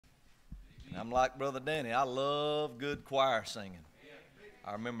I'm like Brother Danny. I love good choir singing.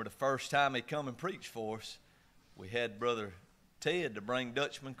 I remember the first time he come and preached for us, we had Brother Ted to bring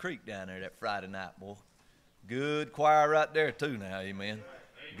Dutchman Creek down there that Friday night, boy. Good choir right there too now, amen.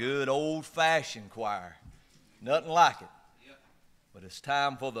 Good old-fashioned choir. Nothing like it. But it's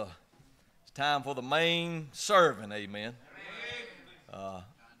time for the main serving, amen.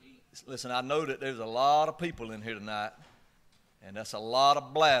 Listen, I know that there's a lot of people in here tonight, and that's a lot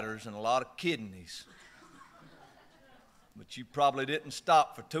of bladders and a lot of kidneys. But you probably didn't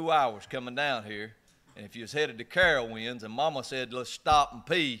stop for 2 hours coming down here. And if you was headed to Carowinds and Mama said, let's stop and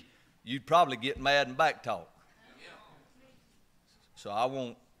pee, you'd probably get mad and back talk. So I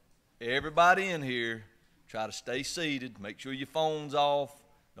want everybody in here, try to stay seated. Make sure your phone's off.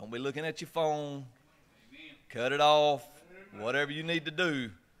 Don't be looking at your phone. Cut it off. Whatever you need to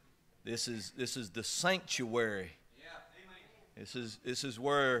do. This is the sanctuary. This is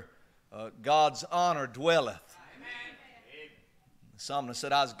where God's honor dwelleth. The psalmist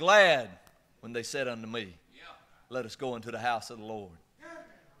said, I was glad when they said unto me, let us go into the house of the Lord.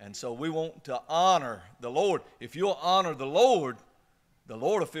 And so we want to honor the Lord. If you'll honor the Lord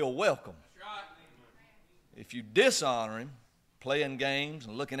will feel welcome. If you dishonor Him, playing games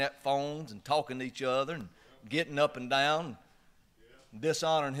and looking at phones and talking to each other and getting up and down, and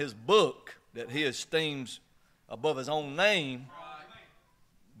dishonoring His book that He esteems above His own name,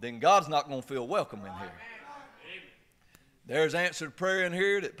 then God's not going to feel welcome in here. There's answered prayer in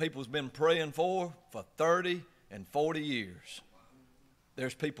here that people's been praying for 30 and 40 years.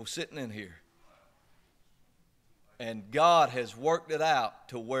 There's people sitting in here. And God has worked it out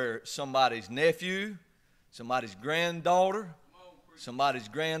to where somebody's nephew, somebody's granddaughter, somebody's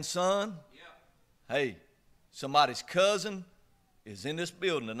grandson, hey, somebody's cousin is in this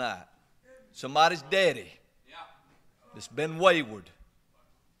building tonight. Somebody's daddy that's been wayward.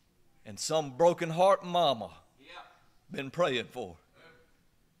 And some broken heart mama been praying for.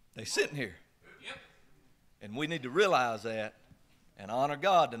 They sitting here. And we need to realize that and honor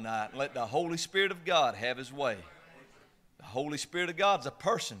God tonight and let the Holy Spirit of God have His way. The Holy Spirit of God's a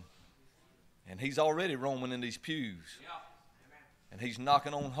person. And He's already roaming in these pews. And He's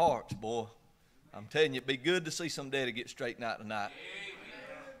knocking on hearts, boy. I'm telling you, it'd be good to see some daddy get straightened out tonight.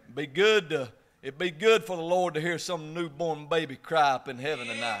 It'd be good for the Lord to hear some newborn baby cry up in heaven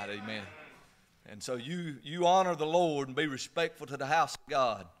tonight. Amen. And so you honor the Lord and be respectful to the house of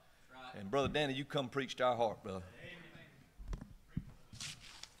God. And Brother Danny, you come preach to our heart, brother.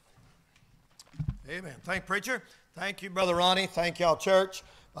 Amen. Thank you, preacher. Thank you, Brother Ronnie. Thank y'all, church.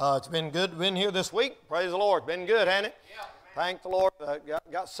 It's been good being here this week. Praise the Lord. Been good, hasn't it? Yeah. Thank the Lord.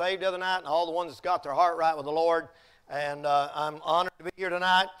 Got saved the other night, and all the ones that's got their heart right with the Lord. And I'm honored to be here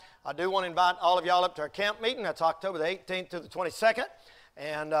tonight. I do want to invite all of y'all up to our camp meeting. That's October the 18th to the 22nd.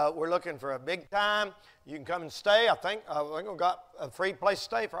 And we're looking for a big time. You can come and stay. I think we've got a free place to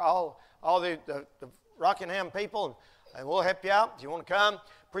stay for all the Rockingham people. And we'll help you out if you want to come.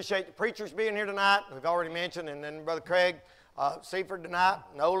 Appreciate the preachers being here tonight. We've already mentioned. And then Brother Craig Seaford tonight,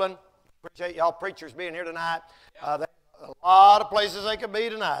 Nolan. Appreciate y'all preachers being here tonight. There's a lot of places they could be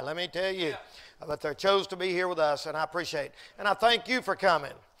tonight, let me tell you. But they chose to be here with us, and I appreciate it. And I thank you for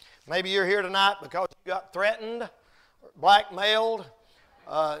coming. Maybe you're here tonight because you got threatened, blackmailed,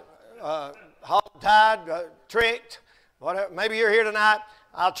 hog-tied, tricked, whatever. Maybe you're here tonight.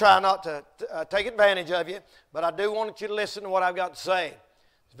 I'll try not to take advantage of you, but I do want you to listen to what I've got to say.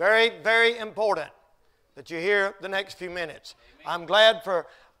 It's very, very important that you hear the next few minutes. I'm glad for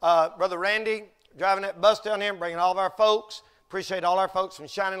Brother Randy driving that bus down here and bringing all of our folks. Appreciate all our folks from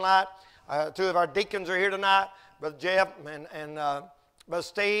Shining Light. Two of our deacons are here tonight, Brother Jeff and Brother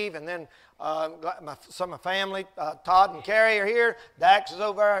Steve, and then some of my family, Todd and Carrie are here. Dax is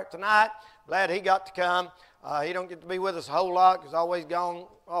over there tonight. Glad he got to come. He don't get to be with us a whole lot because he's always gone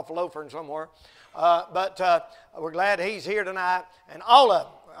off loafering somewhere. But we're glad he's here tonight. And all of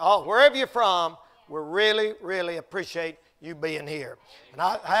them, wherever you're from, we really, really appreciate you being here. And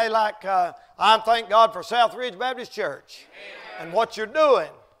I thank God for South Ridge Baptist Church and what you're doing.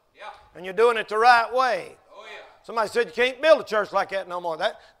 And you're doing it the right way. Somebody said you can't build a church like that no more.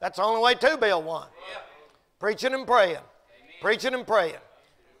 That's the only way to build one. Preaching and praying. Preaching and praying.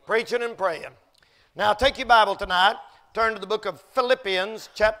 Preaching and praying. Now take your Bible tonight. Turn to the book of Philippians,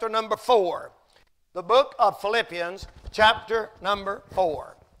 chapter number 4. The book of Philippians, chapter number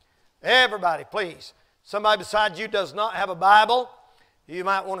 4. Everybody, please. Somebody besides you does not have a Bible. You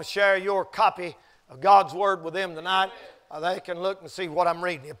might want to share your copy of God's Word with them tonight. They can look and see what I'm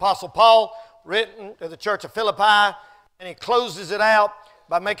reading. The Apostle Paul, written to the church of Philippi, and he closes it out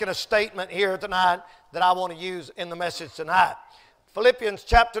by making a statement here tonight that I want to use in the message tonight. Philippians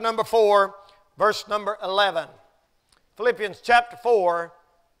chapter number 4, verse number 11. Philippians chapter 4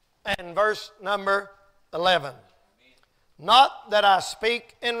 and verse number 11. Not that I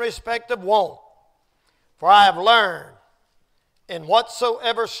speak in respect of want, for I have learned in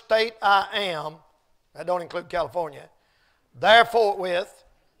whatsoever state I am, that don't include California, therefore with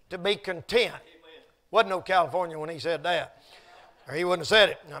to be content. Wasn't no California when he said that. Or he wouldn't have said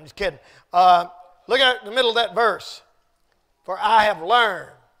it. No, I'm just kidding. Look at the middle of that verse. For I have learned.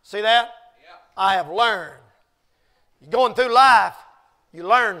 See that? Yeah. I have learned. You're going through life, you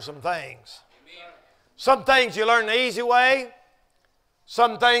learn some things. Amen. Some things you learn the easy way.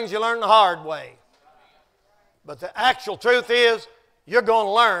 Some things you learn the hard way. But the actual truth is, you're going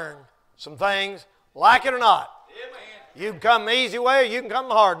to learn some things, like it or not. Amen. You can come the easy way or you can come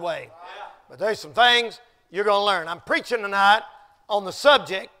the hard way. Yeah. But there's some things you're going to learn. I'm preaching tonight on the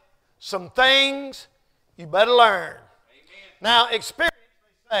subject, some things you better learn. Amen. Now, experience,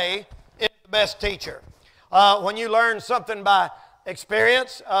 they say, is the best teacher. When you learn something by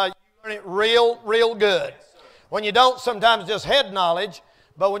experience, you learn it real good. Yes, when you don't, sometimes just head knowledge,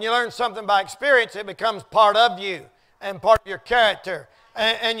 but when you learn something by experience, it becomes part of you and part of your character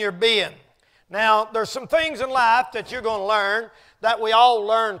and your being. Now, there's some things in life that you're going to learn that we all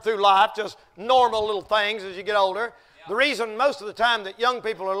learn through life, just normal little things as you get older. Yeah. The reason most of the time that young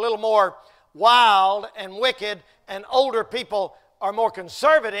people are a little more wild and wicked and older people are more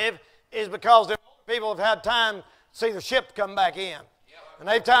conservative is because the older people have had time to see the ship come back in. And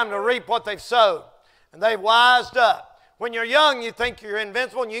they've time to reap what they've sowed. And they've wised up. When you're young, you think you're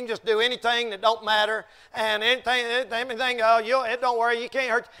invincible and you can just do anything that don't matter. And anything it don't worry, you can't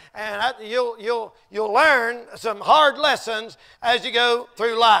hurt you. And you'll learn some hard lessons as you go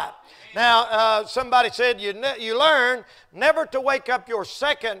through life. Now, somebody said you learn never to wake up your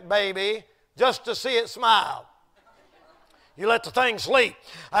second baby just to see it smile. You let the thing sleep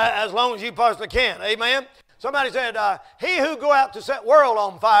as long as you possibly can. Amen? Somebody said, he who go out to set world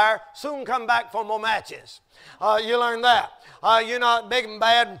on fire soon come back for more matches. You learn that. You're not big and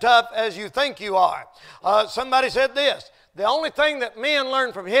bad and tough as you think you are. Somebody said this, the only thing that men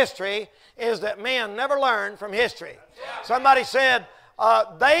learn from history is that men never learn from history. Somebody said,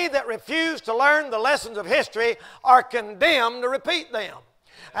 they that refuse to learn the lessons of history are condemned to repeat them.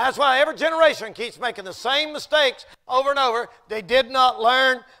 That's why every generation keeps making the same mistakes over and over. They did not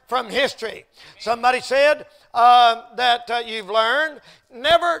learn from history. Somebody said that you've learned,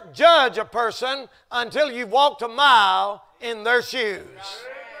 never judge a person until you've walked a mile in their shoes.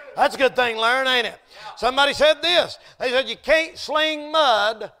 That's a good thing to learn, ain't it? Somebody said this. They said you can't sling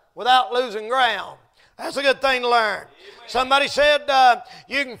mud without losing ground. That's a good thing to learn. Somebody said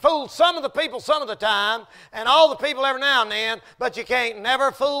you can fool some of the people some of the time and all the people every now and then, but you can't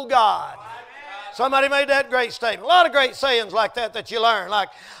never fool God. Somebody made that great statement. A lot of great sayings like that you learn.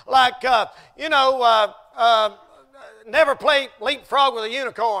 Never play leapfrog with a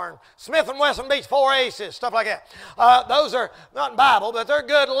unicorn. Smith & Wesson beats 4 aces, stuff like that. Those are not in the Bible, but they're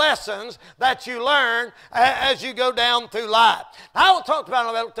good lessons that you learn as you go down through life. Now, I will talk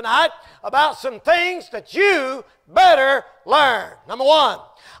about tonight about some things that you better learn. Number one,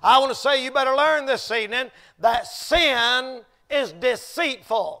 I want to say you better learn this evening that sin is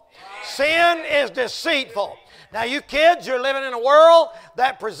deceitful. Sin is deceitful. Now, you kids, you're living in a world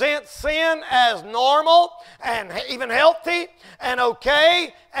that presents sin as normal and even healthy and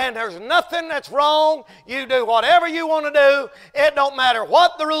okay, and there's nothing that's wrong. You do whatever you want to do. It don't matter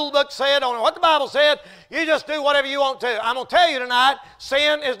what the rule book said or what the Bible said. You just do whatever you want to. I'm going to tell you tonight,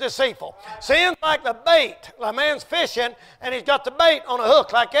 sin is deceitful. Sin's like the bait. A man's fishing, and he's got the bait on a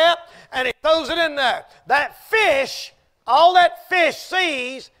hook like that, and he throws it in there. That fish, all that fish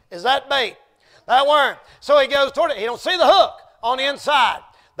sees is that bait. That worm. So he goes toward it. He don't see the hook on the inside.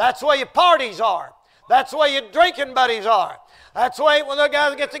 That's the way your parties are. That's the way your drinking buddies are. That's the way when the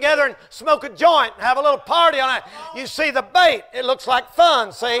guys get together and smoke a joint and have a little party on it. You see the bait. It looks like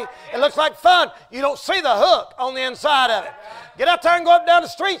fun, see? It looks like fun. You don't see the hook on the inside of it. Get out there and go up and down the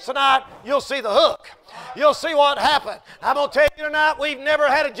streets tonight. You'll see the hook. You'll see what happened. I'm going to tell you tonight, we've never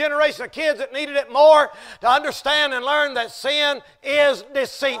had a generation of kids that needed it more to understand and learn that sin is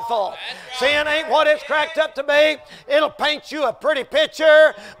deceitful. Sin ain't what it's cracked up to be. It'll paint you a pretty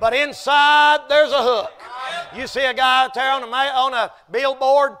picture, but inside there's a hook. You see a guy out there on a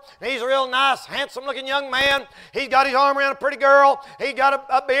billboard, and he's a real nice, handsome-looking young man. He's got his arm around a pretty girl. He's got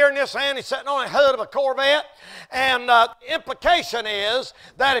a beer in his hand. He's sitting on the hood of a Corvette. And the implication is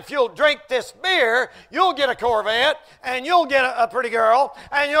that if you'll drink this beer, you'll get a Corvette, and you'll get a pretty girl.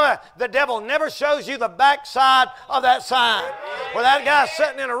 And the devil never shows you the backside of that sign. Where that guy's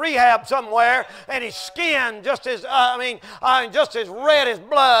sitting in a rehab somewhere, and his skin just as just as red as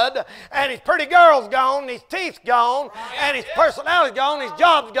blood, and his pretty girl's gone, and his teeth gone, and his personality's gone, his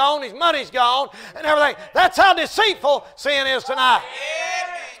job's gone, his money's gone, and everything. That's how deceitful sin is tonight.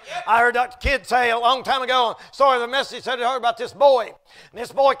 I heard Dr. Kidd say a long time ago, a story of the message, he said he heard about this boy. And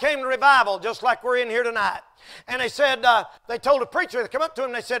this boy came to revival just like we're in here tonight. And they said, they told a preacher, they come up to him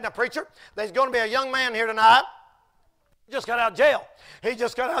and they said, now preacher, there's going to be a young man here tonight. He just got out of jail. He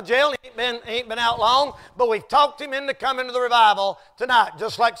just got out of jail. He ain't been out long, but we've talked him into coming to the revival tonight,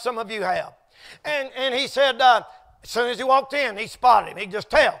 just like some of you have. And he said, as soon as he walked in, he spotted him. He could just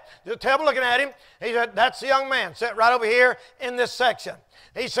tell by looking at him. He said, that's the young man, sitting right over here in this section.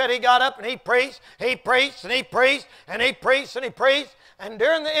 He said he got up and he preached, and he preached, and he preached, and he preached. And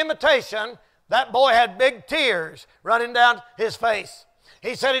during the invitation, that boy had big tears running down his face.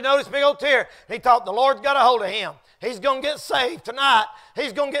 He said he noticed big old tear. He thought the Lord's got a hold of him. He's going to get saved tonight.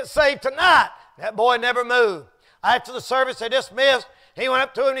 He's going to get saved tonight. That boy never moved. After the service, they dismissed. He went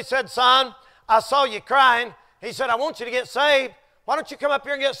up to him and he said, son, I saw you crying. He said, I want you to get saved. Why don't you come up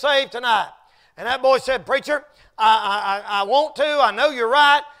here and get saved tonight? And that boy said, preacher, I want to. I know you're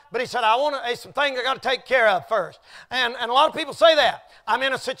right. But he said, there's some things I got to take care of first. And a lot of people say that. I'm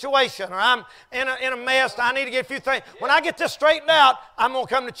in a situation, or I'm in a mess, I need to get a few things. When I get this straightened out, I'm going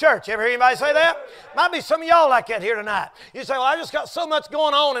to come to church. Ever hear anybody say that? Might be some of y'all like that here tonight. You say, well, I just got so much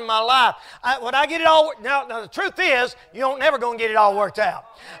going on in my life. When I get it all, now the truth is, you don't never going to get it all worked out.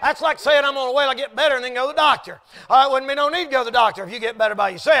 That's like saying I'm going to wait till I get better and then go to the doctor. It wouldn't be no need to go to the doctor if you get better by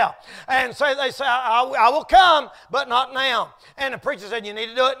yourself. And so they say, I will come, but not now. And the preacher said, you need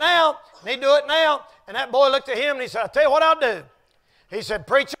to do it now. You need to do it now. And that boy looked at him and he said, I'll tell you what I'll do. He said,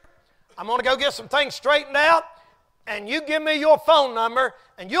 preacher, I'm going to go get some things straightened out, and you give me your phone number,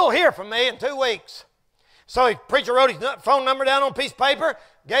 and you'll hear from me in 2 weeks. So the preacher wrote his phone number down on a piece of paper,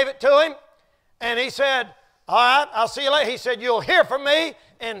 gave it to him, and he said, all right, I'll see you later. He said, you'll hear from me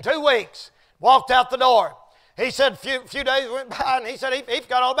in 2 weeks. Walked out the door. He said a few days went by, and he said he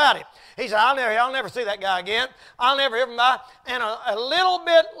forgot all about it. He said, I'll never see that guy again. I'll never hear from him. And a little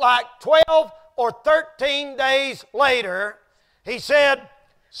bit like 12 or 13 days later, he said,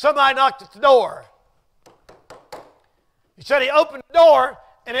 somebody knocked at the door. He said he opened the door,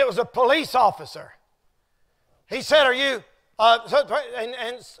 and it was a police officer. He said, are you,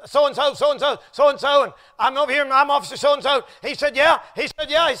 so-and-so, so-and-so, so-and-so, and I'm over here, and I'm Officer so-and-so. He said, yeah. He said,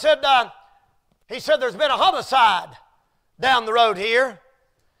 yeah. He said, there's been a homicide down the road here.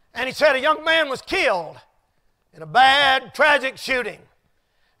 And he said a young man was killed in a bad, tragic shooting.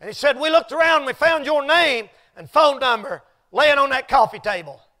 And he said, we looked around and we found your name and phone number laying on that coffee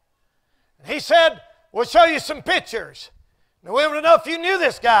table. And he said, we'll show you some pictures. And we want to know if you knew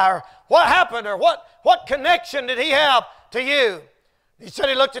this guy, or what happened, or what connection did he have to you. He said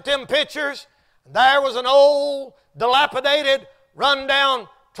he looked at them pictures, and there was an old, dilapidated, run-down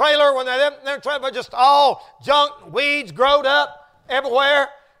trailer when they're just all junk, weeds growed up everywhere.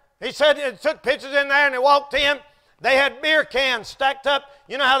 He said he took pictures in there, and they walked in. They had beer cans stacked up.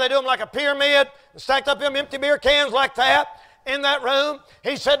 You know how they do them like a pyramid? Stacked up them empty beer cans like that in that room.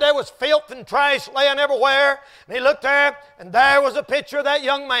 He said there was filth and trash laying everywhere. And he looked there, and there was a picture of that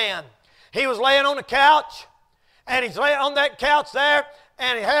young man. He was laying on the couch, and he's laying on that couch there,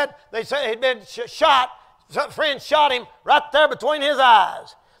 and they said he'd been shot. Some friend shot him right there between his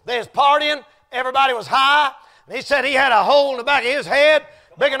eyes. They was partying. Everybody was high. And he said he had a hole in the back of his head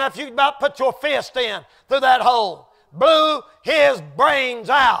big enough you could about put your fist in through that hole. Blew his brains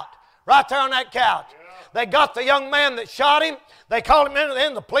out right there on that couch. They got the young man that shot him. They called him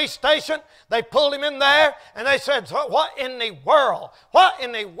in the police station. They pulled him in there, and they said, what in the world? What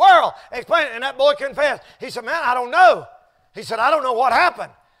in the world? Explain it. And that boy confessed. He said, man, I don't know. He said, I don't know what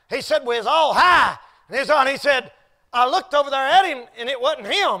happened. He said, we was all high. And he said, I looked over there at him, and it wasn't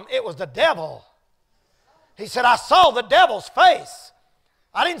him. It was the devil. He said, I saw the devil's face.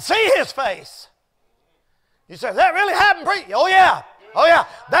 I didn't see his face. You say, that really happened? Oh, yeah. Oh, yeah.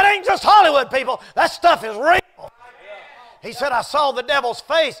 That ain't just Hollywood, people. That stuff is real. He said, I saw the devil's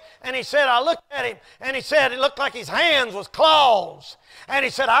face. And he said, I looked at him. And he said, it looked like his hands was claws. And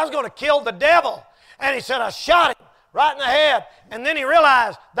he said, I was going to kill the devil. And he said, I shot him right in the head. And then he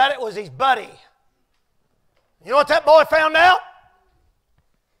realized that it was his buddy. You know what that boy found out?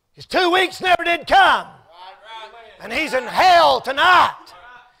 His 2 weeks never did come. And he's in hell tonight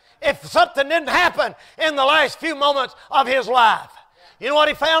if something didn't happen in the last few moments of his life. You know what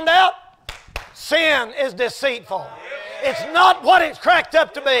he found out? Sin is deceitful. It's not what it's cracked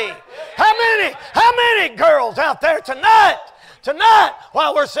up to be. How many girls out there tonight,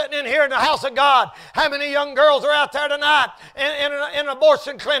 while we're sitting in here in the house of God, how many young girls are out there tonight in an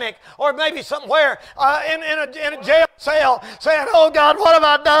abortion clinic or maybe somewhere in a jail cell saying, oh God, what have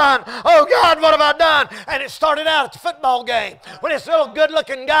I done? Oh God, what have I done? And it started out at the football game when this little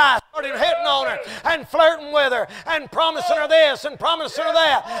good-looking guy started hitting on her and flirting with her and promising her this and promising her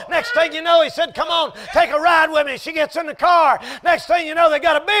that. Next thing you know, he said, come on, take a ride with me. She gets in the car. Next thing you know, they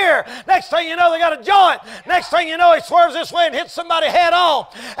got a beer. Next thing you know, they got a joint. Next thing you know, he swerves this way and hits somebody head on,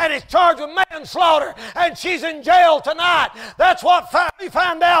 and he's charged with manslaughter, and she's in jail tonight. That's what we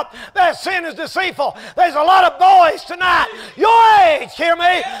found out, that sin is deceitful. There's a lot of boys tonight, your age, hear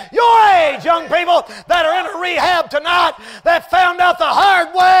me, your age, young people, that are in a rehab tonight that found out the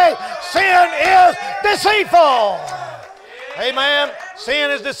hard way, sin is deceitful. Amen. Sin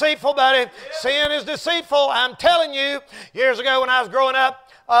is deceitful, buddy. Sin is deceitful. I'm telling you, years ago when I was growing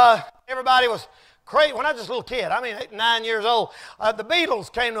up, everybody was crazy. When I was just a little kid, 8, 9 years old, the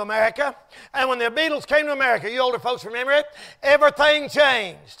Beatles came to America. And when the Beatles came to America, you older folks remember it, everything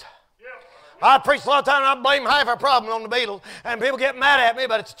changed. I preach a lot of times, I blame half our problem on the Beatles, and people get mad at me,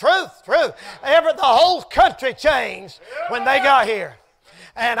 but it's the truth, true. The whole country changed when they got here.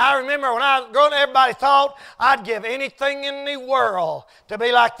 And I remember when I was growing up, everybody thought I'd give anything in the world to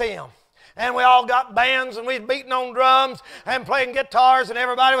be like them. And we all got bands, and we was beating on drums and playing guitars, and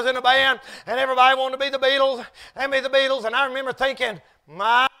everybody was in a band, and everybody wanted to be the Beatles and be the Beatles. And I remember thinking,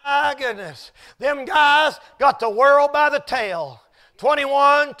 my goodness, them guys got the world by the tail.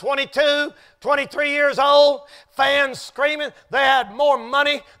 21, 22, 23 years old, fans screaming. They had more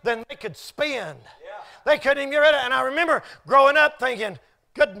money than they could spend. They couldn't even get rid of it. And I remember growing up thinking,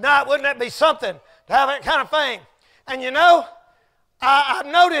 good night, wouldn't that be something to have that kind of fame? And you know, I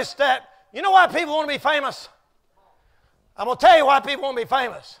noticed that, you know why people want to be famous? I'm going to tell you why people want to be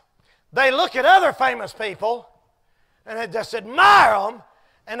famous. They look at other famous people and they just admire them,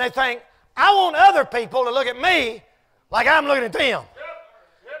 and they think, I want other people to look at me like I'm looking at them.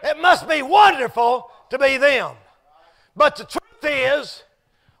 It must be wonderful to be them. But the truth is,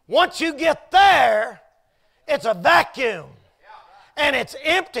 once you get there, it's a vacuum. And it's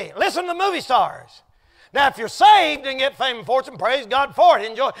empty. Listen to the movie stars. Now, if you're saved and get fame and fortune, praise God for it.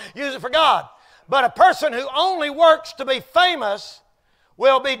 Enjoy, use it for God. But a person who only works to be famous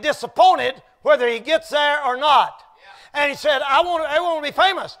will be disappointed whether he gets there or not. And he said, I want to be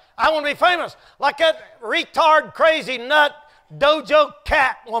famous. I want to be famous. Like that retard, crazy nut, dojo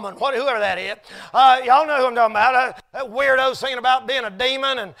cat woman, whoever that is. Y'all know who I'm talking about. That weirdo singing about being a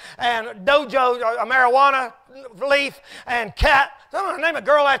demon and dojo, a marijuana leaf, and cat. I'm going to name a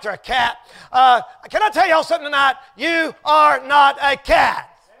girl after a cat. Can I tell y'all something tonight? You are not a cat.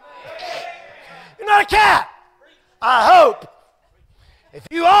 You're not a cat. I hope. If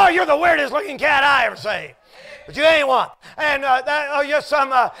you are, you're the weirdest looking cat I ever seen. But you ain't one. And you're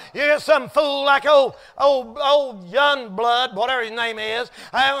some fool like old young blood, whatever his name is.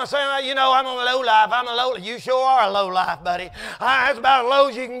 I'm saying, you know, I'm on a low life. I'm a low. You sure are a low life, buddy. That's about as low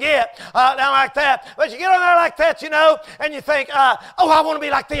as you can get down like that. But you get on there like that, you know, and you think, oh, I want to be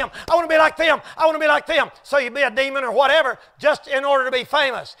like them. I want to be like them. I want to be like them. So you be a demon or whatever just in order to be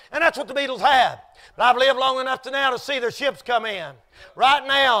famous. And that's what the Beatles had. But I've lived long enough to now to see their ships come in. Right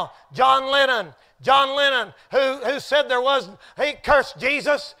now, John Lennon, who said he cursed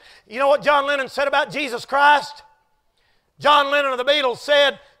Jesus. You know what John Lennon said about Jesus Christ? John Lennon of the Beatles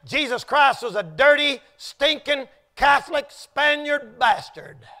said Jesus Christ was a dirty, stinking, Catholic Spaniard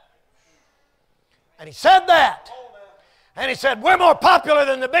bastard. And he said that. And he said, we're more popular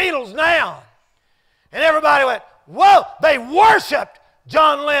than the Beatles now. And everybody went, whoa, they worshiped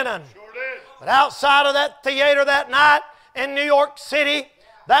John Lennon. Sure did. But outside of that theater that night in New York City,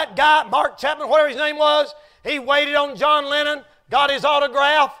 that guy, Mark Chapman, whatever his name was, he waited on John Lennon, got his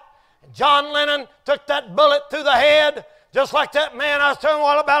autograph. And John Lennon took that bullet through the head, just like that man I was telling you a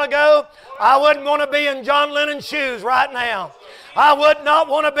while about ago. I wouldn't want to be in John Lennon's shoes right now. I would not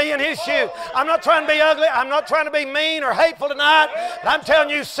want to be in his shoes. I'm not trying to be ugly. I'm not trying to be mean or hateful tonight. But I'm telling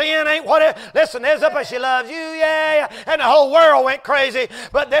you, sin ain't what it is. Listen, there's up and she loves you, yeah. And the whole world went crazy.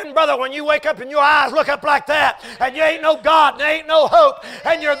 But then, brother, when you wake up and your eyes look up like that, and you ain't no God, and there ain't no hope,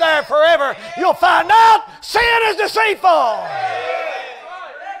 and you're there forever, you'll find out sin is deceitful.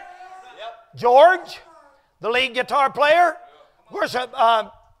 George, the lead guitar player, worship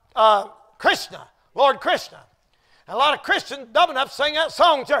Krishna, Lord Krishna. And a lot of Christians dumb enough to sing that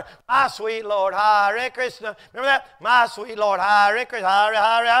song in church. My sweet Lord, Hare Krishna. Remember that? My sweet Lord, Hare Krishna,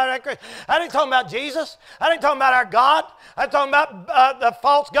 Hare Krishna. I ain't talking about Jesus. I ain't talking about our God. I'm talking about the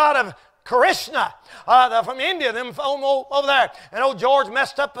false god of Krishna, from India, them over there. And old George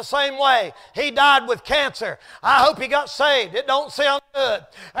messed up the same way. He died with cancer. I hope he got saved. It don't sound good.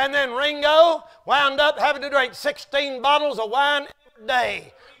 And then Ringo wound up having to drink 16 bottles of wine every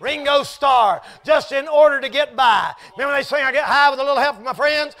day. Ringo Starr, just in order to get by. Remember they sing, I get high with a little help from my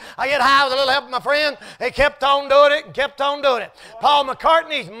friends? I get high with a little help from my friends. They kept on doing it and kept on doing it. Paul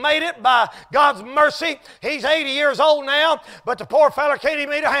McCartney's made it by God's mercy. He's 80 years old now, but the poor fella can't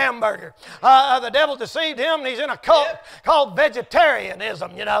even eat a hamburger. The devil deceived him, and he's in a cult called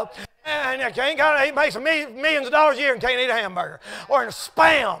vegetarianism, you know. And he makes millions of dollars a year and can't eat a hamburger or a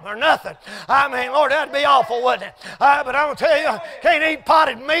Spam or nothing. I mean, Lord, that'd be awful, wouldn't it? But I'm going to tell you, can't eat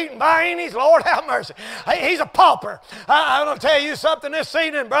potted meat and bionies. Lord, have mercy. He's a pauper. I'm going to tell you something this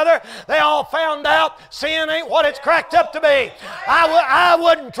evening, brother. They all found out sin ain't what it's cracked up to be. I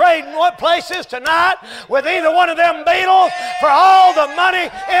wouldn't trade places tonight with either one of them Beatles for all the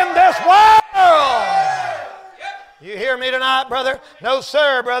money in this world. You hear me tonight, brother? No,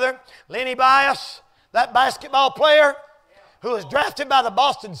 sir, brother. Lenny Bias, that basketball player who was drafted by the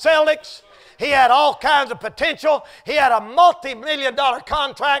Boston Celtics, he had all kinds of potential. He had a multi-million-dollar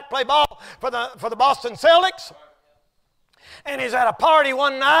contract, play ball for the Boston Celtics. And he's at a party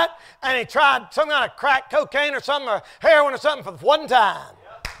one night, and he tried some kind of crack cocaine or something, or heroin or something for one time.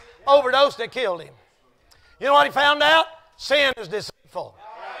 Overdosed and it killed him. You know what he found out? Sin is deceitful.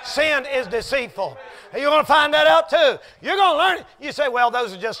 Sin is deceitful. You're going to find that out too. You're going to learn it. You say, well,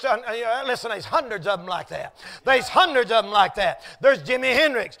 those are just, listen, there's hundreds of them like that. There's hundreds of them like that. There's Jimi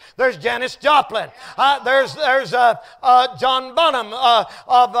Hendrix. There's Janis Joplin. There's John Bonham of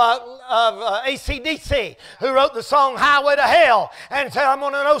AC/DC, who wrote the song Highway to Hell and said, I'm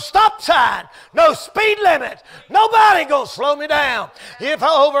on a no stop sign, no speed limit. Nobody going to slow me down. If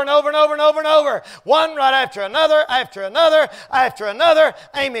over and over and over and over and over, one right after another, after another, after another,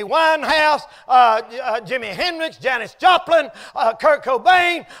 Amy Winehouse, Jimi Hendrix, Janis Joplin, Kurt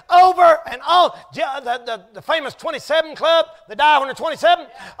Cobain, over and on. The famous 27 Club, the die when they're 27,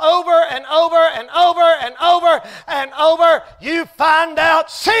 over and over and over and over and over, you find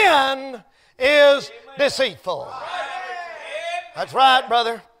out sin is deceitful. That's right,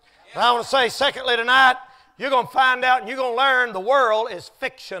 brother. And I want to say, secondly, tonight, you're going to find out and you're going to learn the world is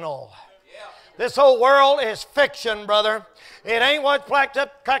fictional. This whole world is fiction, brother. It ain't what it's cracked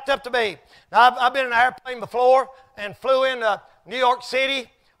up to be. Now, I've been in an airplane before and flew into New York City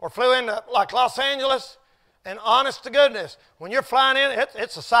or flew into like Los Angeles. And honest to goodness, when you're flying in,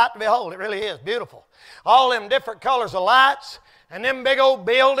 it's a sight to behold. It really is beautiful. All them different colors of lights and them big old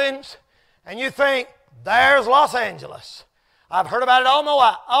buildings. And you think, there's Los Angeles. I've heard about it all my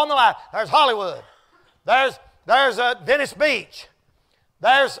life. There's Hollywood. There's Venice Beach.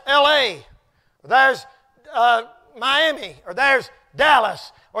 There's L.A. There's Miami. Or there's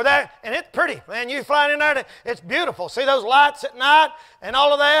Dallas. Or that, and it's pretty, man. You flying in there, it's beautiful. See those lights at night and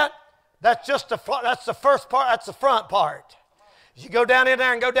all of that? That's just that's the first part. That's the front part. You go down in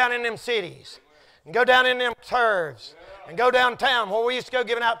there and go down in them cities, and go down in them curves, and go downtown where we used to go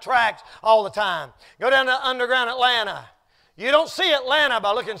giving out tracts all the time. Go down to underground Atlanta. You don't see Atlanta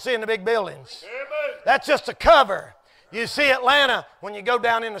by looking and seeing the big buildings. That's just a cover. You see Atlanta when you go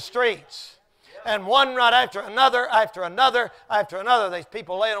down in the streets. And one right after another, after another, after another, there's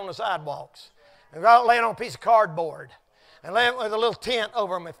people laying on the sidewalks. And they're laying on a piece of cardboard. And laying with a little tent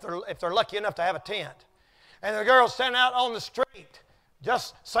over them if they're lucky enough to have a tent. And the girls standing out on the street,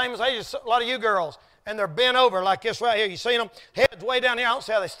 just same as age as a lot of you girls. And they're bent over like this right here. You see them? Heads way down here. I don't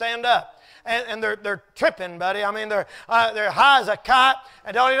see how they stand up. And they're tripping, buddy. I mean, they're high as a kite.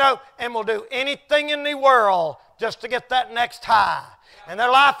 And don't you know? And will do anything in the world just to get that next high. And their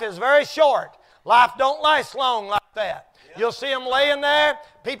life is very short. Life don't last long like that. You'll see them laying there,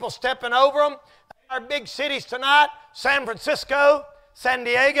 people stepping over them. Our big cities tonight, San Francisco, San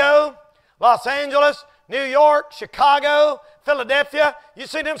Diego, Los Angeles, New York, Chicago, Philadelphia. You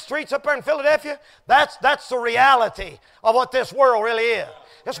see them streets up there in Philadelphia? That's the reality of what this world really is.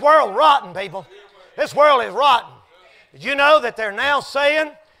 This world rotten, people. This world is rotten. Did you know that they're now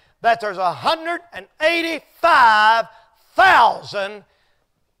saying that there's 185,000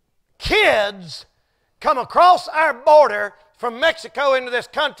 kids come across our border from Mexico into this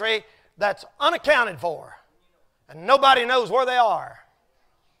country that's unaccounted for. And nobody knows where they are.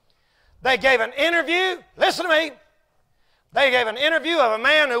 They gave an interview, listen to me, they gave an interview of a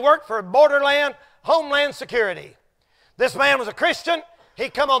man who worked for Borderland Homeland Security. This man was a Christian. He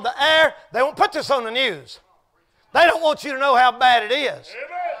come on the air. They won't put this on the news. They don't want you to know how bad it is.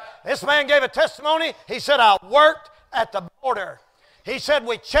 This man gave a testimony. He said, I worked at the border. He said,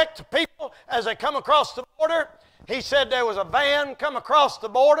 we checked the people as they come across the border. He said there was a van come across the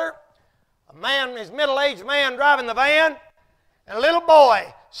border. A man, his middle-aged man driving the van, and a little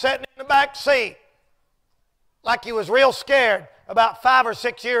boy sitting in the back seat like he was real scared, about 5 or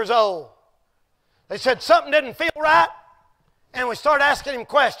 6 years old. They said something didn't feel right, and we started asking him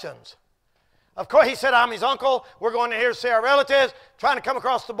questions. Of course, he said, I'm his uncle. We're going to here to see our relatives, trying to come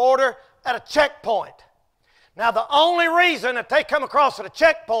across the border at a checkpoint. Now, the only reason that they come across at a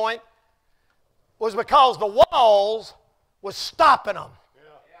checkpoint was because the walls was stopping them.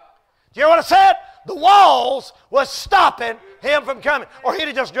 Do you hear what I said? The walls was stopping him from coming. Or he'd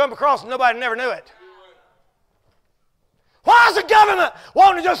have just jumped across and nobody never knew it. Why is the government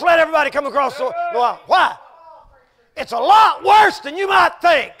wanting to just let everybody come across the wall? Why? It's a lot worse than you might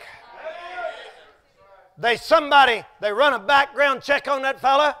think. They run a background check on that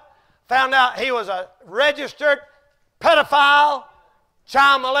fella, found out he was a registered pedophile,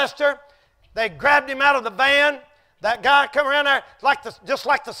 child molester. They grabbed him out of the van. That guy come around there, just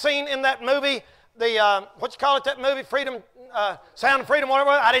like the scene in that movie, what you call it, that movie, Sound of Freedom, whatever.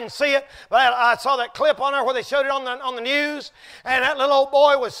 I didn't see it, but I saw that clip on there where they showed it on the news, and that little old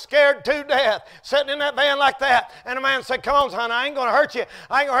boy was scared to death, sitting in that van like that. And the man said, come on, son, I ain't going to hurt you.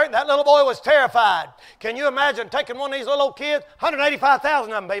 I ain't going to hurt you. That little boy was terrified. Can you imagine taking one of these little old kids?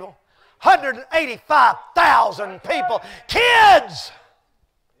 185,000 of them people. 185,000 people. Kids!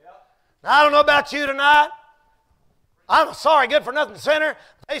 Now, I don't know about you tonight. I'm a sorry good for nothing sinner.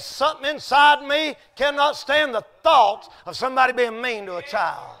 There's something inside me cannot stand the thoughts of somebody being mean to a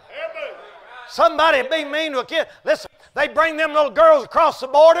child. Somebody being mean to a kid. Listen, they bring them little girls across the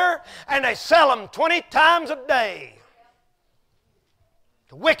border and they sell them 20 times a day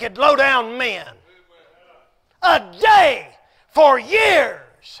to wicked, low-down men. A day for years.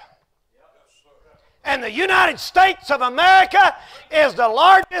 And the United States of America is the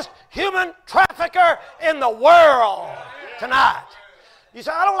largest human trafficker in the world tonight. You say,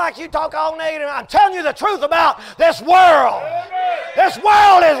 I don't like you talk all negative. I'm telling you the truth about this world. This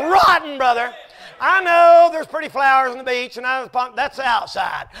world is rotten, brother. I know there's pretty flowers on the beach, and that's the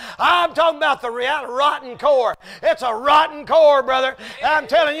outside. I'm talking about the rotten core. It's a rotten core, brother. I'm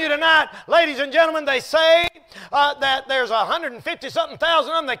telling you tonight, ladies and gentlemen, they say that there's 150-something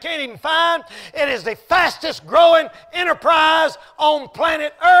thousand of them they can't even find. It is the fastest growing enterprise on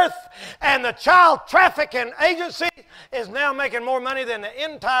planet Earth, and the child trafficking agency is now making more money than the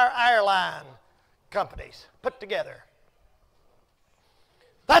entire airline companies put together.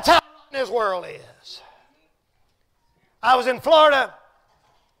 That's how this world is. I was in Florida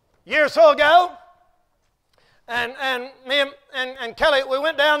a year or so ago, and me and Kelly, we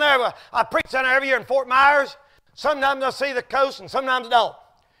went down there. I preach down there every year in Fort Myers. Sometimes I see the coast and sometimes I don't.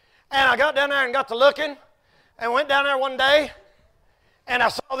 And I got down there and got to looking, and went down there one day, and I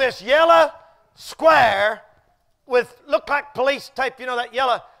saw this yellow square with, looked like police tape, you know, that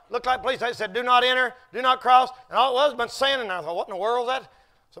yellow, looked like police tape, said do not enter, do not cross, and all it was a bunch of sand in there. I thought, what in the world is that?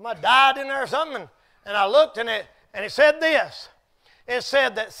 Somebody died in there or something. And I looked, and it said this. It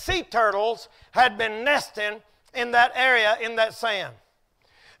said that sea turtles had been nesting in that area, in that sand.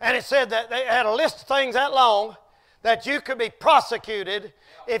 And it said that they had a list of things that long that you could be prosecuted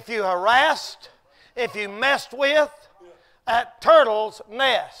if you harassed, if you messed with at turtles'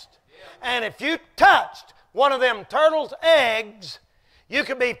 nest. And if you touched one of them turtles' eggs, you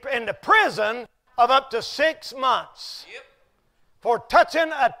could be into prison of up to 6 months. For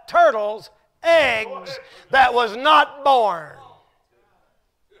touching a turtle's eggs that was not born.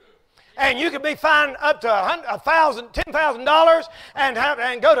 And you could be fined up to $10,000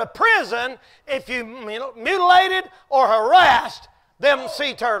 and go to prison if you mutilated or harassed them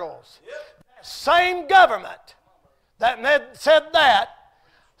sea turtles. Same government that said that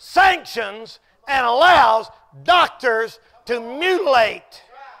sanctions and allows doctors to mutilate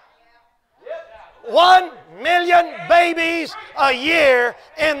 1 million babies a year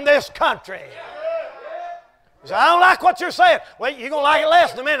in this country. You say, I don't like what you're saying. Well, you're going to like it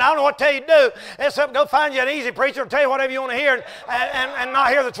less in a minute. I don't know what to tell you to do, except go find you an easy preacher and tell you whatever you want to hear and not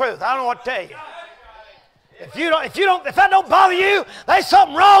hear the truth. I don't know what to tell you. If that don't bother you, there's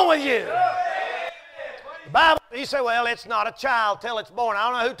something wrong with you. The Bible, you say, well, it's not a child till it's born. I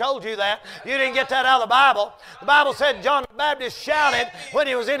don't know who told you that. You didn't get that out of the Bible. The Bible said John the Baptist shouted when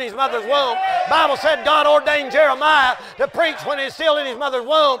he was in his mother's womb. The Bible said God ordained Jeremiah to preach when he was still in his mother's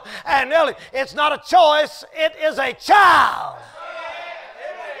womb. And it's not a choice, it is a child.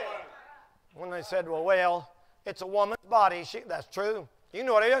 When they said, well, it's a woman's body. That's true. You can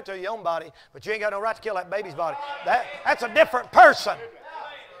do whatever you want to your own body, but you ain't got no right to kill that baby's body. That's a different person.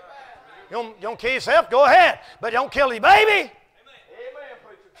 You don't kill yourself, go ahead, but don't kill your baby.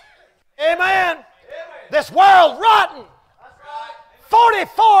 Amen. This world rotten.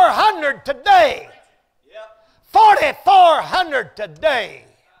 4,400 today. 4,400 today.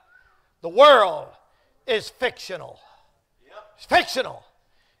 The world is fictional. It's fictional.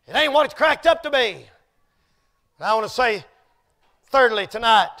 It ain't what it's cracked up to be. And I want to say, thirdly,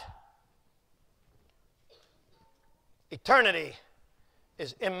 tonight, eternity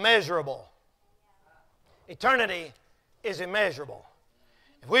is immeasurable. Eternity is immeasurable.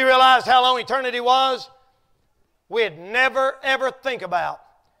 If we realized how long eternity was, we'd never, ever think about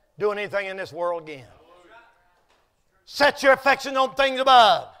doing anything in this world again. Set your affection on things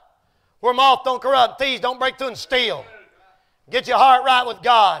above, where moth don't corrupt, thieves don't break through and steal. Get your heart right with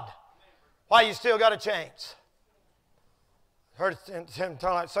God while you still got a chance. I heard him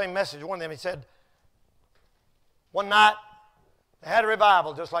tell that same message. One of them, he said, one night, they had a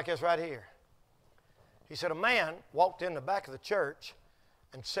revival just like this right here. He said, a man walked in the back of the church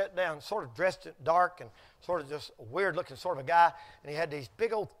and sat down, sort of dressed in dark and sort of just a weird-looking sort of a guy, and he had these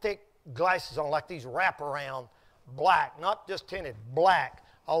big old thick glasses on, like these wraparound black, not just tinted, black,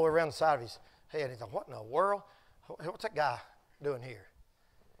 all the way around the side of his head. He thought, what in the world? What's that guy doing here?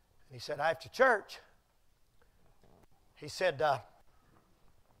 And he said, after church, he said, that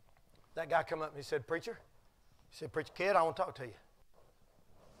guy come up and he said, preacher, preacher kid, I want to talk to you.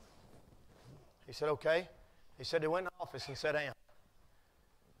 He said, okay. He said, he went in the office and sat down.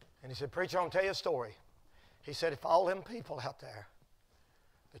 And he said, preacher, I'm going to tell you a story. He said, if all them people out there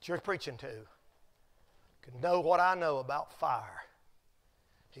that you're preaching to could know what I know about fire,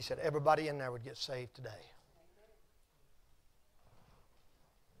 he said, everybody in there would get saved today.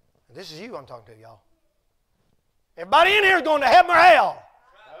 And this is you I'm talking to, y'all. Everybody in here is going to heaven or hell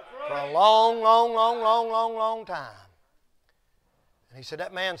for a long, long, long, long, long, long time. And he said,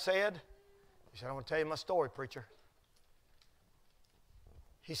 that man said, I want to tell you my story, preacher.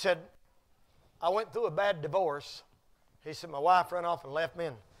 He said, I went through a bad divorce. He said, my wife ran off and left me.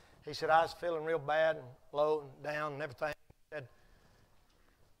 And he said, I was feeling real bad and low and down and everything.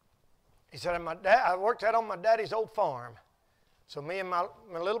 He said, I worked out on my daddy's old farm. So me and my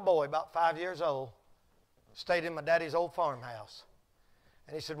little boy, about 5 years old, stayed in my daddy's old farmhouse.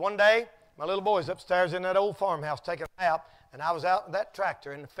 And he said, one day, my little boy's upstairs in that old farmhouse taking a nap, and I was out in that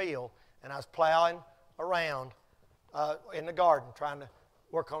tractor in the field, and I was plowing around in the garden trying to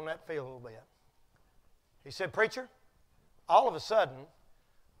work on that field a little bit. He said, preacher, all of a sudden,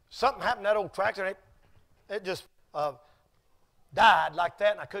 something happened to that old tractor, and it just died like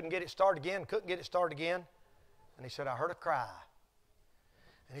that, and I couldn't get it started again. And he said, I heard a cry.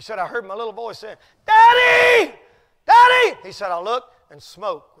 And he said, I heard my little voice saying, Daddy! Daddy! He said, I looked, and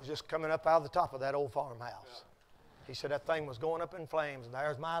smoke was just coming up out of the top of that old farmhouse. He said, that thing was going up in flames, and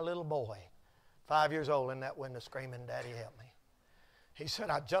there's my little boy, 5 years old, in that window screaming, Daddy, help me. He said,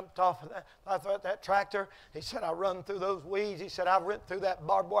 I jumped off of that tractor. He said, I run through those weeds. He said, I went through that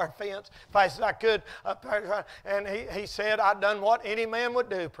barbed wire fence as fast as I could. And he said, I done what any man would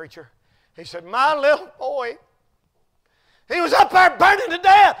do, preacher. He said, my little boy, he was up there burning to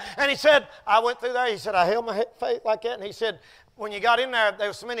death. And he said, I went through there. He said, I held my face like that. And he said, when you got in there, there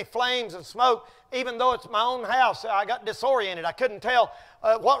was so many flames and smoke. Even though it's my own house, I got disoriented. I couldn't tell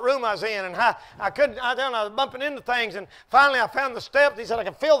what room I was in, and how I was bumping into things. And finally, I found the steps. He said I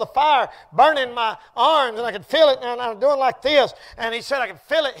could feel the fire burning my arms, and I could feel it. And I was doing like this. And he said I could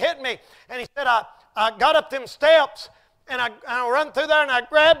feel it hit me. And he said I got up them steps. And I run through there, and I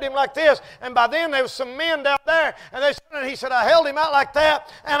grabbed him like this. And by then, there was some men down there. And he said, I held him out like that,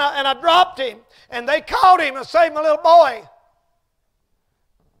 and I dropped him. And they caught him and saved my little boy.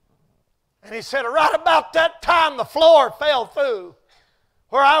 And he said, right about that time, the floor fell through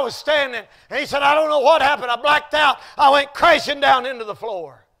where I was standing. And he said, I don't know what happened. I blacked out. I went crashing down into the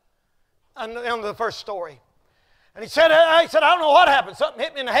floor. On the first story. And he said, I don't know what happened. Something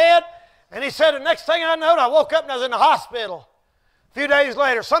hit me in the head. And he said, the next thing I knowed, I woke up and I was in the hospital. A few days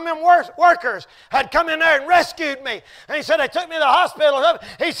later, some of them workers had come in there and rescued me. And he said, they took me to the hospital.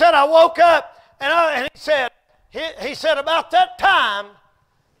 He said, I woke up, and he said, about that time,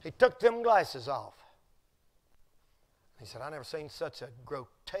 he took them glasses off. He said, I never seen such a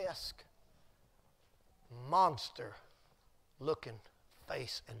grotesque, monster-looking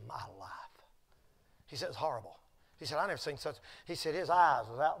face in my life. He said, it's horrible. He said, I never seen such. He said, his eyes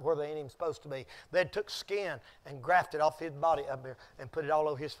was out where they ain't even supposed to be. They'd took skin and grafted off his body up there and put it all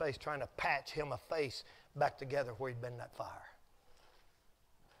over his face, trying to patch him a face back together where he'd been in that fire.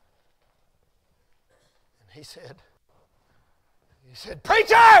 And he said, He said,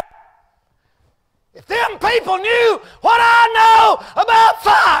 preacher, if them people knew what I know about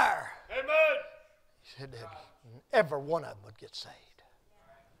fire, Amen. he said that every one of them would get saved.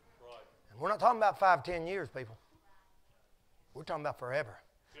 And we're not talking about 5, 10 years, people. We're talking about forever.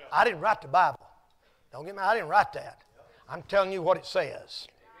 Yeah. I didn't write the Bible. Don't get me, I didn't write that. I'm telling you what it says.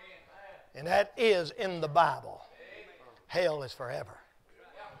 And that is in the Bible. Hell is forever.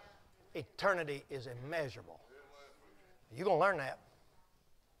 Eternity is immeasurable. You're going to learn that.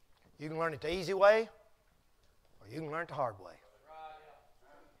 You can learn it the easy way, or you can learn it the hard way.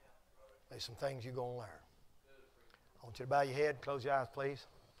 There's some things you're going to learn. I want you to bow your head, close your eyes, please.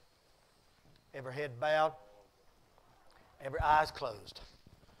 Every head bowed, every eye's closed.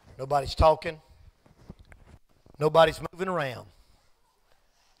 Nobody's talking. Nobody's moving around.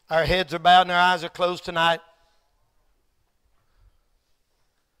 Our heads are bowed and our eyes are closed tonight.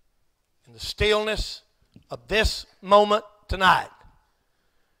 In the stillness of this moment tonight,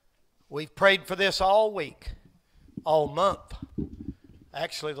 we've prayed for this all week, all month,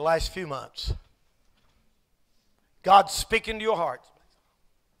 actually the last few months. God's speaking to your heart.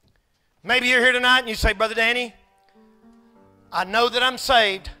 Maybe you're here tonight and you say, Brother Danny, I know that I'm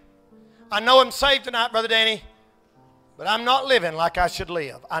saved. I know I'm saved tonight, Brother Danny, but I'm not living like I should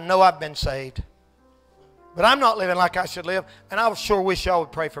live. I know I've been saved, but I'm not living like I should live, and I sure wish y'all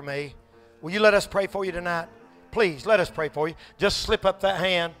would pray for me. Will you let us pray for you tonight? Please, let us pray for you. Just slip up that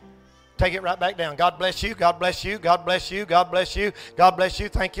hand. Take it right back down. God bless you. God bless you. God bless you. God bless you. God bless you.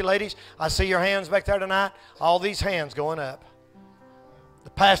 Thank you, ladies. I see your hands back there tonight. All these hands going up.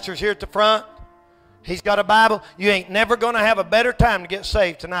 The pastor's here at the front. He's got a Bible. You ain't never going to have a better time to get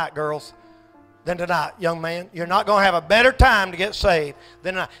saved tonight, girls, than tonight, young man. You're not going to have a better time to get saved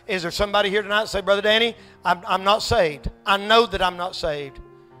than tonight. Is there somebody here tonight that say, Brother Danny, I'm not saved. I know that I'm not saved.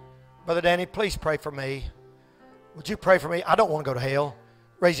 Brother Danny, please pray for me. Would you pray for me? I don't want to go to hell.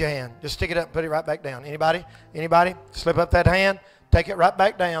 Raise your hand. Just stick it up and put it right back down. Anybody? Anybody? Slip up that hand. Take it right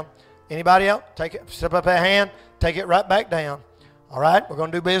back down. Anybody else? Take it. Slip up that hand. Take it right back down. All right? We're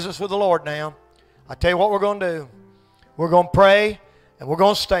going to do business with the Lord now. I tell you what we're going to do. We're going to pray and we're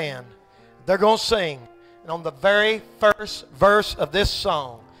going to stand. They're going to sing. And on the very first verse of this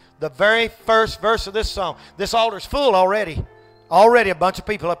song, the very first verse of this song, this altar's full already. Already a bunch of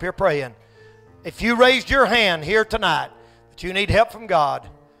people up here praying. If you raised your hand here tonight that you need help from God,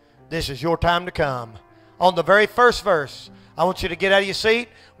 this is your time to come. On the very first verse, I want you to get out of your seat,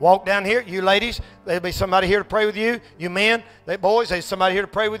 walk down here. You ladies, there'll be somebody here to pray with you. You men, boys, there's somebody here to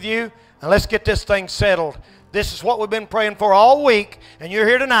pray with you. And let's get this thing settled. This is what we've been praying for all week, and you're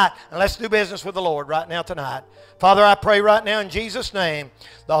here tonight, and let's do business with the Lord right now tonight. Father, I pray right now in Jesus' name,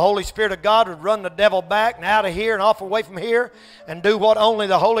 the Holy Spirit of God would run the devil back and out of here and off away from here and do what only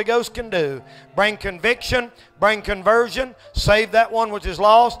the Holy Ghost can do. Bring conviction, bring conversion, save that one which is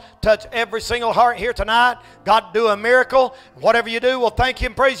lost, touch every single heart here tonight. God, do a miracle. Whatever you do, we'll thank you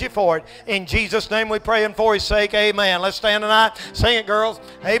and praise you for it. In Jesus' name we pray and for His sake, amen. Let's stand tonight. Sing it, girls.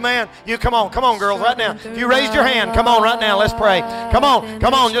 Amen. You come on, girls, right now. If you raised your hand, come on right now. Let's pray. Come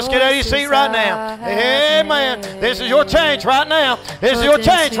on, just get out of your seat right now. Amen. This is your change right now. This is your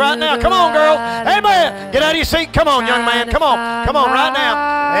change right now. Come on, girl. Amen. Get out of your seat. Come on, young man. Come on right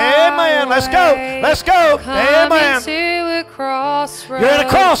now. Amen. Let's go. Amen. You're at a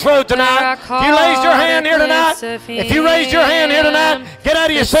crossroad tonight. If you raised your hand here tonight, get out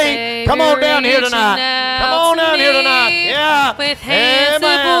of your seat. Come on down here tonight. Come on down here tonight. Yeah. With hands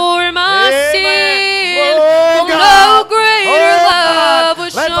before my sin. Oh, God. No greater love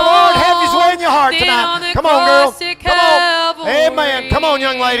was Let the Lord have His way in your heart tonight. Come on, girl. Come on. Amen. Come on,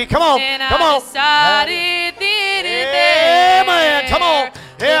 young lady. Come on. Amen. Come on.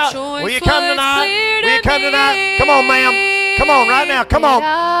 Yeah. Will you come tonight? Come on, ma'am. Come on right now. Come on.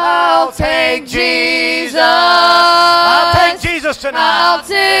 I'll take Jesus. I'll take Jesus tonight. I'll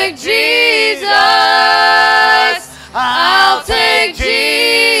take Jesus. I'll take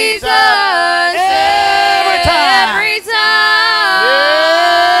Jesus. Every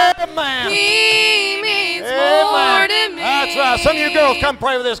time. Amen. He means more to me. That's right. Some of you girls come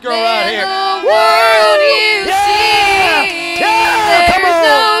pray with this girl right here. The world you see. Come on.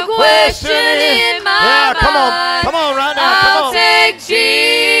 No question in my mind. Come on right now. I'll take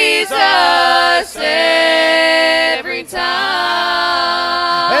Jesus every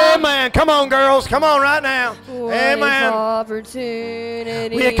time. Amen. Amen. Come on, girls. Come on right now. Amen.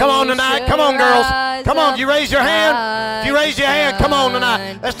 Will you come on tonight? Come on, girls. Come on. If you raise your hand, if you raise your hand, come on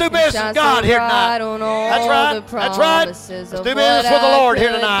tonight. Let's do business with God here tonight. That's right. That's right. Let's do business with the Lord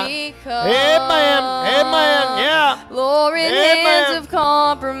here tonight. Amen. Amen. Yeah. Lord, in hands of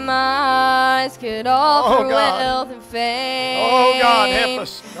compromise could offer wealth and fame. Oh, God, help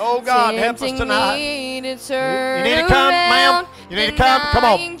us. Oh, God, help us tonight. You need to come, ma'am. You need to come. Come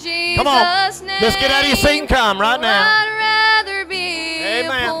on. Come on. Let's get out of your seat and come right now. I'd rather be a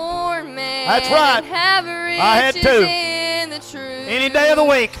poor man. That's right. I had to. Any day of the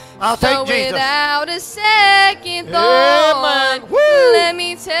week, I'll take Jesus. Without a second thought, let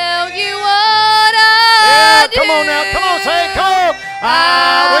me tell you what I do. Come on now. Come on, say it. Come on.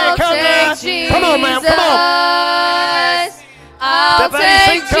 I'll take Jesus. Come on, ma'am. Come on. I'll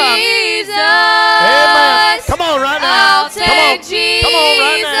take Jesus. Amen. Come on right now. I'll take Jesus. Come on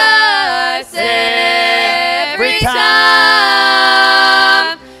right now. Every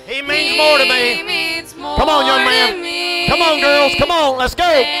time. He means more to me. Come on, young man. Come on, girls. Come on. Let's go.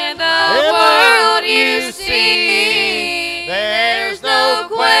 And the world you see, there's no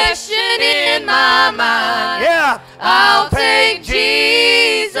question in my mind. Yeah. I'll take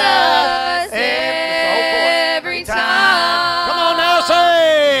Jesus every time. Come on now,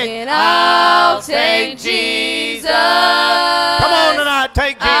 sing. And I'll take Jesus. Come on tonight,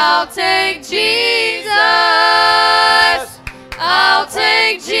 take Jesus. I'll take Jesus. I'll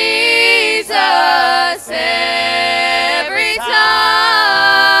take Jesus every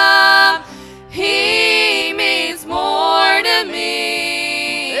time. He means more to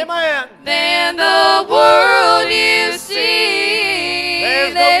me. Amen. Than the world you see.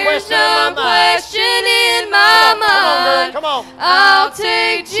 There's no question in my mind. Come on. I'll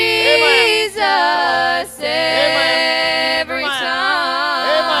take Jesus every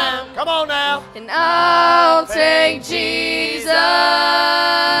time. Amen. Come on now. And I'll take Jesus.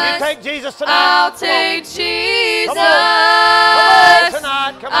 You take Jesus tonight. I'll take Jesus. Come on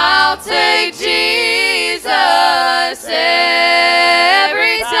tonight. Come on. I'll take Jesus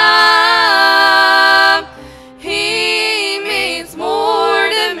every time. He means more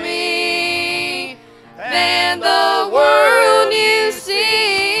to me than the world you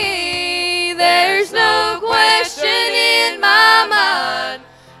see. There's no question in my mind.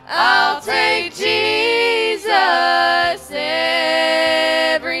 I'll take Jesus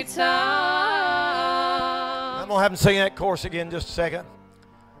every time. I'm going to have them sing that chorus again in just a second.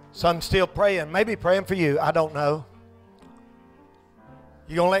 Some still praying, maybe praying for you. I don't know.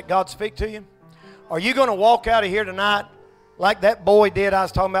 You going to let God speak to you? Are you going to walk out of here tonight like that boy did I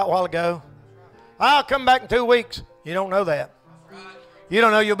was talking about a while ago? I'll come back in 2 weeks. You don't know that. You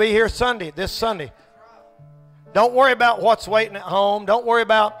don't know you'll be here Sunday, this Sunday. Don't worry about what's waiting at home. Don't worry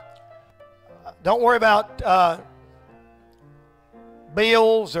about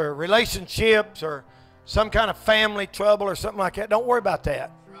bills or relationships or some kind of family trouble or something like that. Don't worry about that.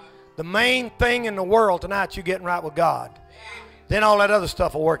 The main thing in the world tonight, you getting right with God. Then all that other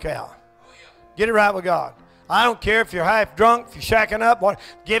stuff will work out. Get it right with God. I don't care if you're half drunk, if you're shacking up,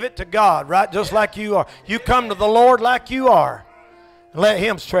 give it to God, right? Just like you are. You come to the Lord like you are. And let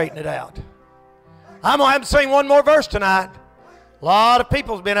Him straighten it out. I'm going to have to sing one more verse tonight. A lot of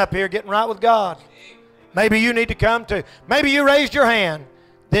people have been up here getting right with God. Maybe you need to come too. Maybe you raised your hand.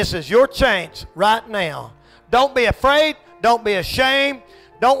 This is your chance right now. Don't be afraid. Don't be ashamed.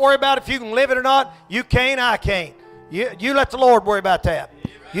 Don't worry about if you can live it or not. You can't, I can't. You let the Lord worry about that.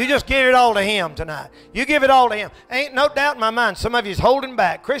 You just give it all to Him tonight. You give it all to Him. Ain't no doubt in my mind some of you is holding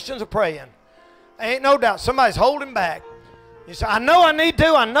back. Christians are praying. Ain't no doubt somebody's holding back. You say, I know I need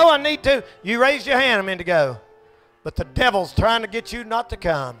to. I know I need to. You raise your hand a minute ago. But the devil's trying to get you not to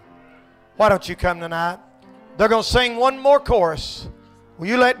come. Why don't you come tonight? They're going to sing one more chorus. Will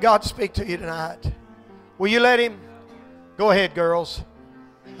you let God speak to you tonight? Will you let Him? Go ahead, girls.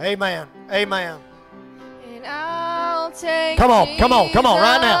 Amen. Amen. And I'll take come on, come on, come on,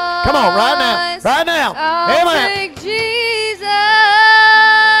 right now. Come on, right now. Right now. I'll Amen. take Jesus.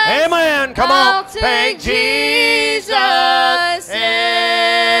 Amen. Come on. Take Jesus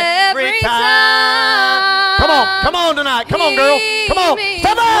every time. Come on. Come on tonight. Come on, girl. Come on.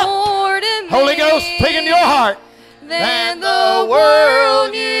 Step up. Holy Ghost, speak into your heart. Than the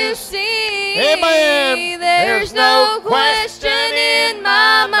world you see. Amen. There's no question in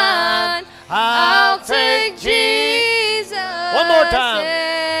my mind. I'll take Jesus. One more time.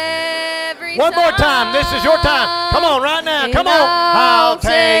 One more time. This is your time. Come on, right now. Come on. I'll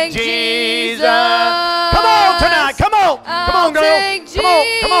take Jesus. Come on tonight. Come on. Come on, girl. Come on.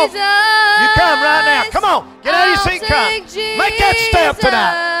 Come on. You come right now. Come on. Get out of your seat and come. Make that step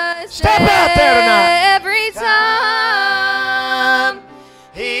tonight. Step out there tonight. Every time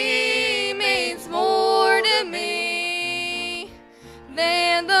He means more to me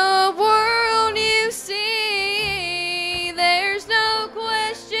than the world you see. There's no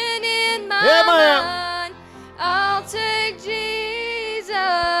question in my mind. I'll take Jesus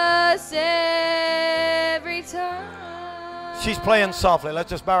every time. She's playing softly. Let's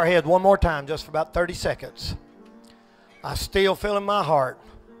just bow our head one more time just for about 30 seconds. I still feel in my heart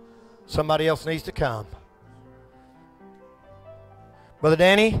somebody else needs to come. Brother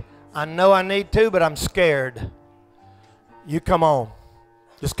Danny, I know I need to, but I'm scared. You come on.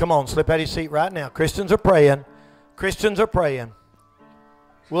 Just come on. Slip out of your seat right now. Christians are praying. Christians are praying.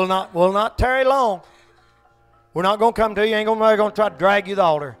 We'll not tarry long. We're not going to come to you. Ain't going to try to drag you to the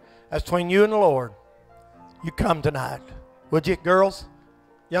altar. That's between you and the Lord. You come tonight. Would you, girls?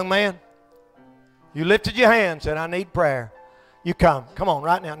 Young man? You lifted your hand and said, I need prayer. You come. Come on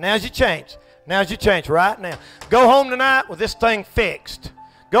right now. Now's your chance. Now's your chance right now. Go home tonight with this thing fixed.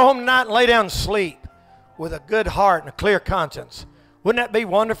 Go home tonight and lay down and sleep with a good heart and a clear conscience. Wouldn't that be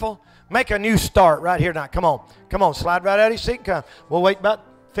wonderful? Make a new start right here tonight. Come on. Come on. Slide right out of your seat and come. We'll wait about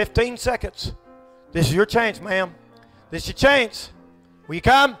 15 seconds. This is your chance, ma'am. This is your chance. Will you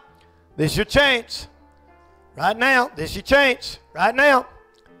come? This is your chance. Right now. This is your chance. Right now.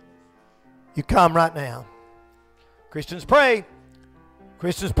 You come right now. Christians pray.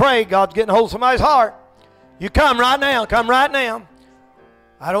 Christians pray. God's getting a hold of somebody's heart. You come right now. Come right now.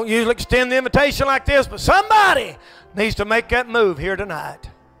 I don't usually extend the invitation like this, but somebody needs to make that move here tonight.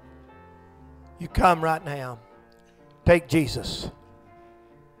 You come right now. Take Jesus.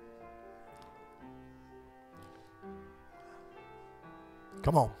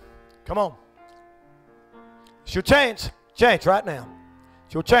 Come on. Come on. It's your chance. Chance right now.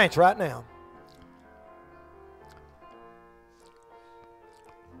 It's your chance right now.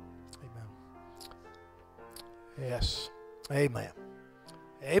 Amen. Yes. Amen.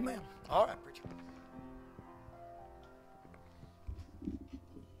 Amen. All right, preacher.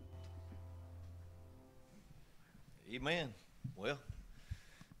 Amen. Well,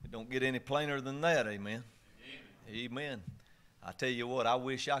 it don't get any plainer than that, amen. Amen. I tell you what, I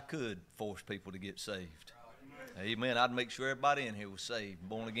wish I could force people to get saved. Amen. I'd make sure everybody in here was saved,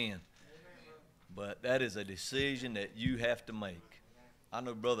 born again. But that is a decision that you have to make. I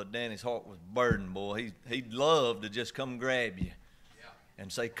know Brother Danny's heart was burdened, boy. He'd love to just come grab you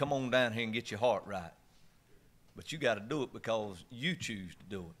and say, come on down here and get your heart right. But you got to do it because you choose to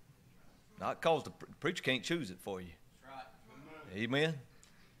do it. Not because the preacher can't choose it for you. Amen.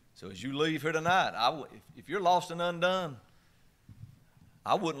 So as you leave here tonight, if you're lost and undone,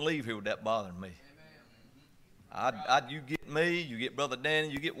 I wouldn't leave here with that bothering me. You get me, you get Brother Danny,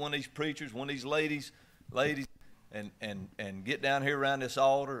 you get one of these preachers, one of these ladies, and get down here around this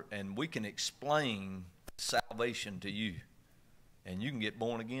altar, and we can explain salvation to you, and you can get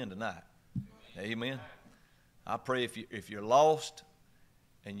born again tonight. Amen. I pray if you're lost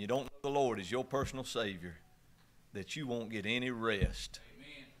and you don't know the Lord as your personal Savior, that you won't get any rest.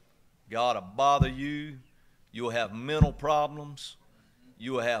 God will bother you. You'll have mental problems.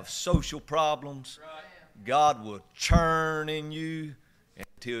 You will have social problems. God will churn in you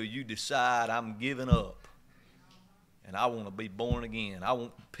until you decide, I'm giving up. And I want to be born again. I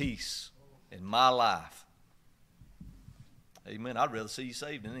want peace in my life. Amen. I'd rather see you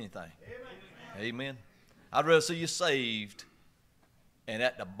saved than anything. Amen. I'd rather see you saved and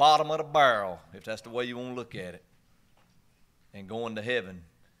at the bottom of the barrel, if that's the way you want to look at it, and going to heaven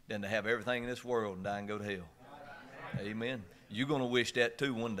than to have everything in this world and die and go to hell. Amen. You're going to wish that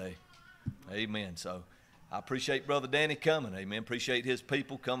too one day. Amen. So I appreciate Brother Danny coming. Amen. Appreciate his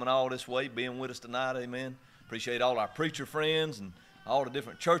people coming all this way, being with us tonight. Amen. Appreciate all our preacher friends and all the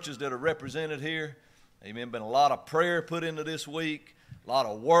different churches that are represented here. Amen. Been a lot of prayer put into this week, a lot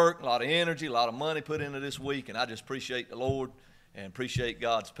of work, a lot of energy, a lot of money put into this week, and I just appreciate the Lord and appreciate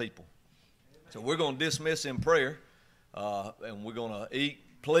God's people. So we're going to dismiss in prayer, and we're going to eat.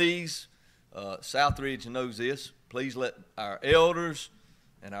 Please, Southridge knows this. Please let our elders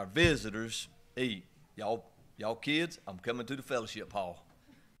and our visitors eat. Y'all kids, I'm coming to the fellowship hall.